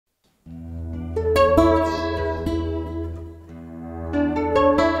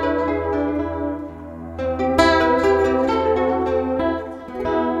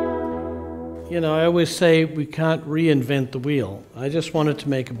always say we can't reinvent the wheel. I just wanted to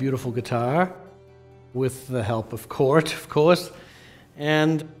make a beautiful guitar with the help of Cort, of course.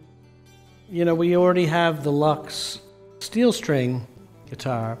 And, you know, we already have the Luxe steel string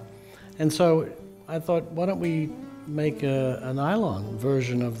guitar. And so I thought, why don't we make a nylon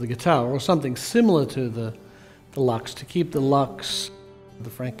version of the guitar or something similar to the Luxe, to keep the Luxe, the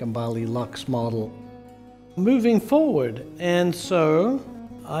Frank Gambale Luxe model, moving forward. And so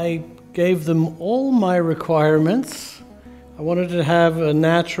I gave them all my requirements. I wanted to have a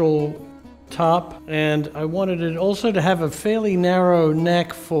natural top, and I wanted it also to have a fairly narrow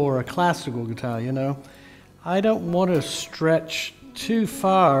neck for a classical guitar, you know. I don't want to stretch too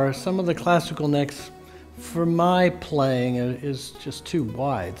far. Some of the classical necks for my playing is just too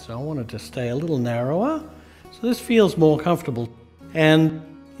wide, so I wanted to stay a little narrower. So this feels more comfortable. And,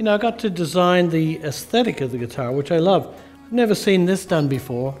 you know, I got to design the aesthetic of the guitar, which I love. I've never seen this done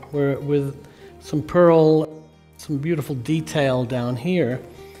before, where with some pearl, some beautiful detail down here.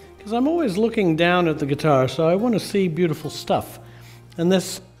 Because I'm always looking down at the guitar, so I want to see beautiful stuff. And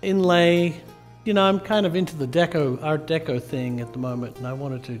this inlay, you know, I'm kind of into the Art Deco thing at the moment, and I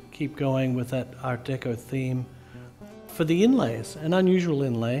wanted to keep going with that Art Deco theme for the inlays, an unusual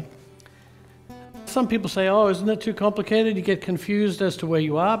inlay. Some people say, oh, isn't it too complicated? You get confused as to where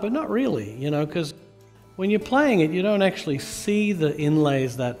you are, but not really, you know, because when you're playing it, you don't actually see the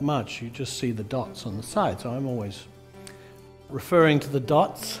inlays that much. You just see the dots on the side, so I'm always referring to the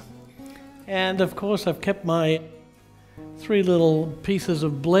dots. And of course, I've kept my 3 little pieces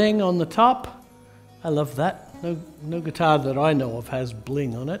of bling on the top. I love that. No guitar that I know of has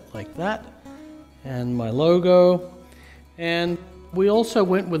bling on it like that. And my logo. And we also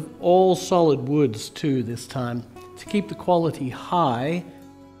went with all solid woods too this time to keep the quality high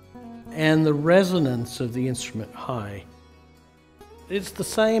and the resonance of the instrument high. It's the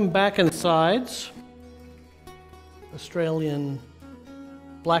same back and sides. Australian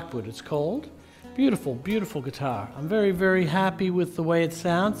Blackwood it's called. Beautiful, beautiful guitar. I'm very, very happy with the way it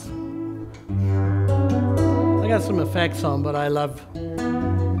sounds. I got some effects on, but I love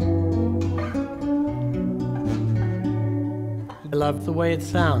the way it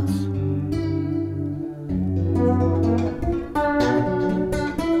sounds.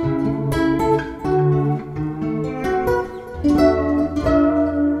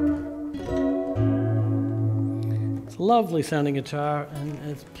 It's a lovely sounding guitar, and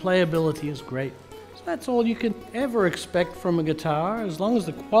its playability is great. So that's all you can ever expect from a guitar, as long as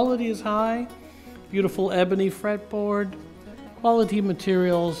the quality is high. Beautiful ebony fretboard, quality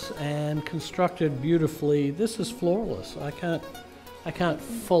materials, and constructed beautifully. This is flawless. I can't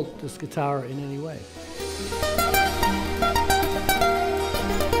fault this guitar in any way.